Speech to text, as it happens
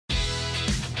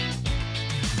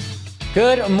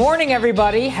Good morning,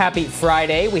 everybody. Happy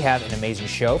Friday. We have an amazing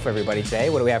show for everybody today.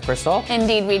 What do we have, Krystal?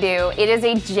 Indeed, we do. It is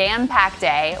a jam-packed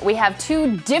day. We have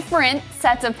two different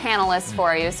sets of panelists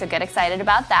for you, so get excited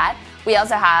about that. We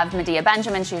also have Medea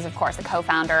Benjamin. She's, of course, the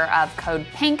co-founder of Code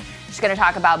Pink. She's going to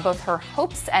talk about both her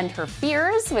hopes and her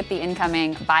fears with the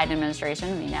incoming Biden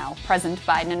administration, the now present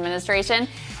Biden administration.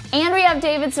 And we have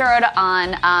David Sirota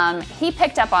on. He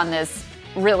picked up on this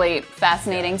really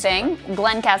fascinating thing.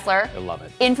 Glenn Kessler, I love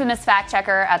it. Infamous fact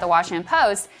checker at the Washington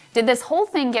Post, did this whole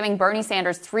thing giving Bernie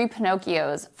Sanders 3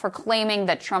 Pinocchios for claiming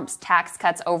that Trump's tax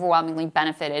cuts overwhelmingly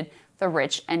benefited the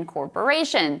rich and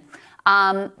corporation.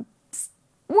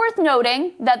 Worth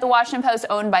noting that the Washington Post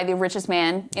owned by the richest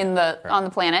man on the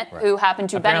planet, who happened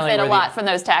to benefit a lot from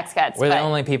those tax cuts. We're the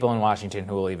only people in Washington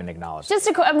who will even acknowledge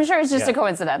it. I'm sure it's just a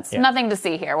coincidence. Yeah. Nothing to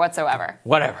see here whatsoever.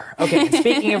 Whatever. Okay,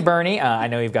 speaking of Bernie, I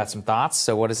know you've got some thoughts,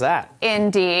 so what is that?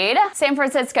 Indeed. San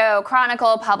Francisco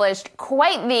Chronicle published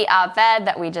quite the op-ed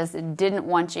that we just didn't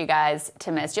want you guys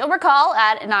to miss. You'll recall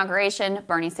at inauguration,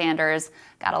 Bernie Sanders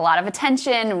got a lot of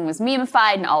attention and was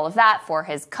memeified and all of that for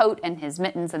his coat and his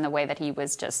mittens and the way that he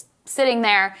was just sitting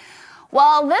there.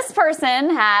 Well, this person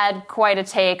had quite a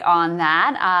take on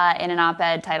that in an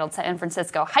op-ed titled "San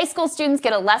Francisco High School Students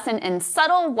Get a Lesson in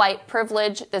Subtle White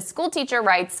Privilege." The school teacher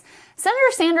writes,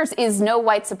 "Senator Sanders is no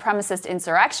white supremacist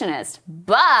insurrectionist,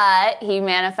 but he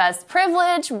manifests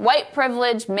privilege, white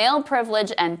privilege, male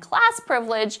privilege, and class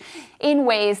privilege in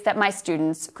ways that my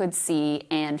students could see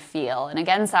and feel." And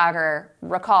again, Sagar,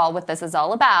 recall what this is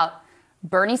all about.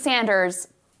 Bernie Sanders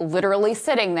literally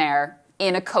sitting there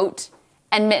in a coat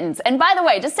and mittens. And by the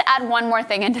way, just to add one more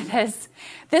thing into this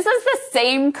is the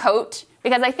same coat,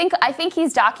 because I think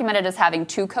he's documented as having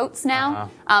 2 coats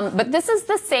now, but this is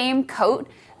the same coat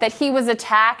that he was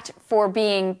attacked for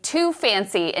being too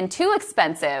fancy and too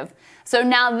expensive. So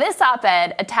now this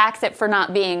op-ed attacks it for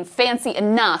not being fancy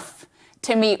enough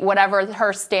to meet whatever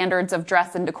her standards of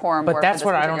dress and decorum were. But that's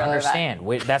for this what I don't understand.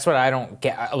 That's what I don't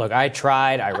get. Look,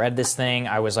 I read this thing.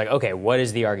 I was like, okay, what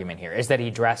is the argument here? Is that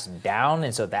he dressed down,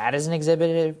 and so that is an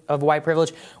exhibit of white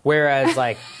privilege? Whereas,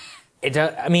 like,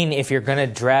 if you're going to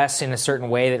dress in a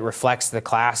certain way that reflects the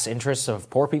class interests of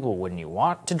poor people, wouldn't you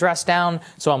want to dress down?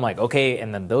 So I'm like, okay,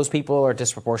 and then those people are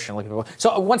disproportionately people.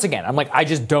 So once again, I'm like, I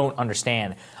just don't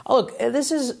understand. Oh, look,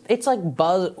 it's like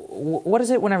buzz. What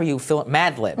is it whenever you fill it?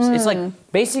 Mad Libs. It's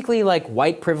like basically like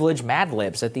white privilege Mad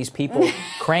Libs that these people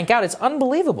crank out. It's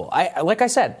unbelievable. Like I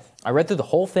said, I read through the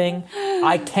whole thing.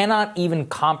 I cannot even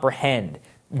comprehend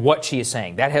what she is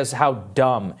saying. That is how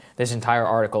dumb this entire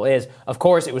article is. Of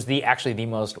course, it was actually the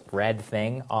most read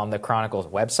thing on the Chronicle's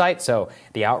website, so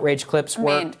the outrage clips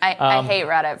were... I hate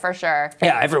Reddit, for sure.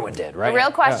 Yeah, everyone did, right? The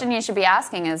real question you should be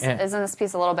asking is, isn't this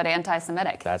piece a little bit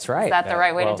anti-Semitic? That's right. Is that the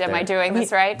right way to do? Am I doing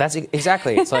this right? That's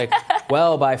exactly. It's like,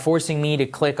 well, by forcing me to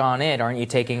click on it, aren't you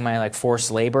taking my forced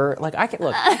labor? Like, I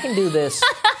can do this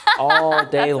all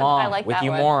day long with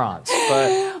you morons,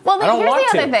 but well, I don't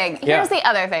want to. Here's the other thing. Here's the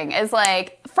other thing is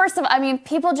first of all,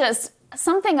 people just,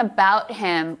 something about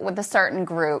him with a certain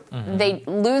group, they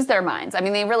lose their minds.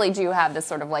 They really do have this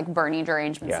sort of Bernie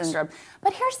derangement syndrome.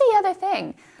 But here's the other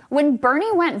thing. When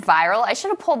Bernie went viral, I should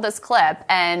have pulled this clip,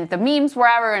 and the memes were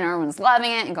everywhere, and everyone's loving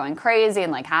it and going crazy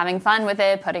and having fun with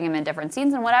it, putting him in different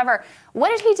scenes and whatever. What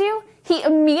did he do? He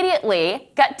immediately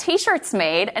got T-shirts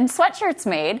made and sweatshirts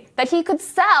made that he could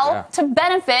sell to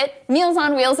benefit Meals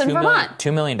on Wheels in Vermont.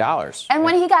 $2 million. And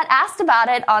when he got asked about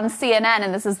it on CNN,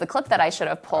 and this is the clip that I should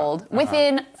have pulled,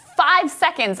 within 5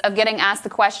 seconds of getting asked the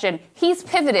question, he's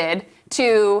pivoted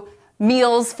to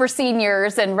meals for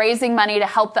seniors and raising money to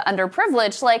help the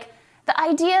underprivileged. The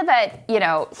idea that,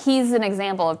 he's an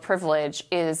example of privilege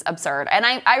is absurd. And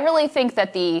I really think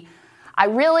that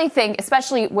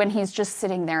especially when he's just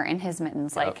sitting there in his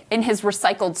mittens, in his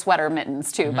recycled sweater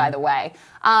mittens too, by the way,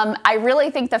 I really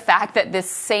think the fact that this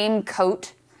same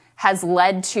coat has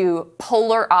led to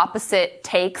polar opposite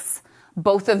takes,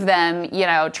 both of them,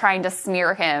 trying to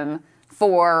smear him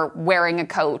for wearing a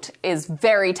coat, is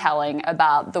very telling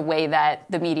about the way that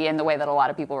the media and the way that a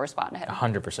lot of people respond to him.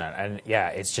 100%. And yeah,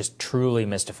 it's just truly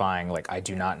mystifying. I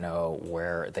do not know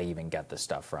where they even get this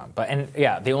stuff from.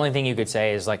 The only thing you could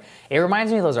say is it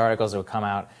reminds me of those articles that would come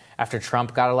out after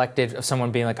Trump got elected, of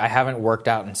someone being I haven't worked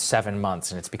out in 7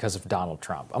 months and it's because of Donald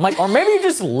Trump. I'm or maybe you're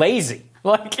just lazy.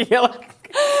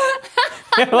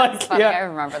 That's funny. I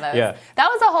remember those. Yeah. That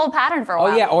was a whole pattern for a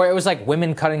while. Oh, yeah. Or it was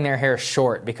women cutting their hair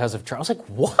short because of Trump. I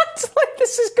was what?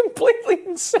 This is completely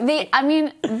insane.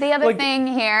 The other thing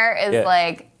here is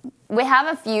we have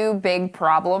a few big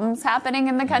problems happening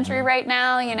in the country right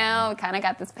now. You know, we kind of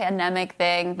got this pandemic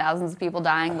thing, thousands of people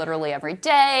dying literally every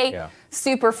day,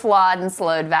 super flawed and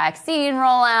slowed vaccine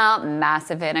rollout,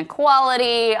 massive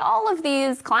inequality, all of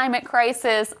these climate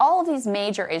crisis, all of these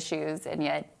major issues, and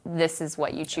yet this is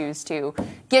what you choose to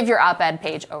give your op-ed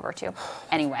page over to.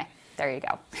 Anyway, there you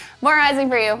go. More Rising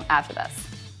for you after this.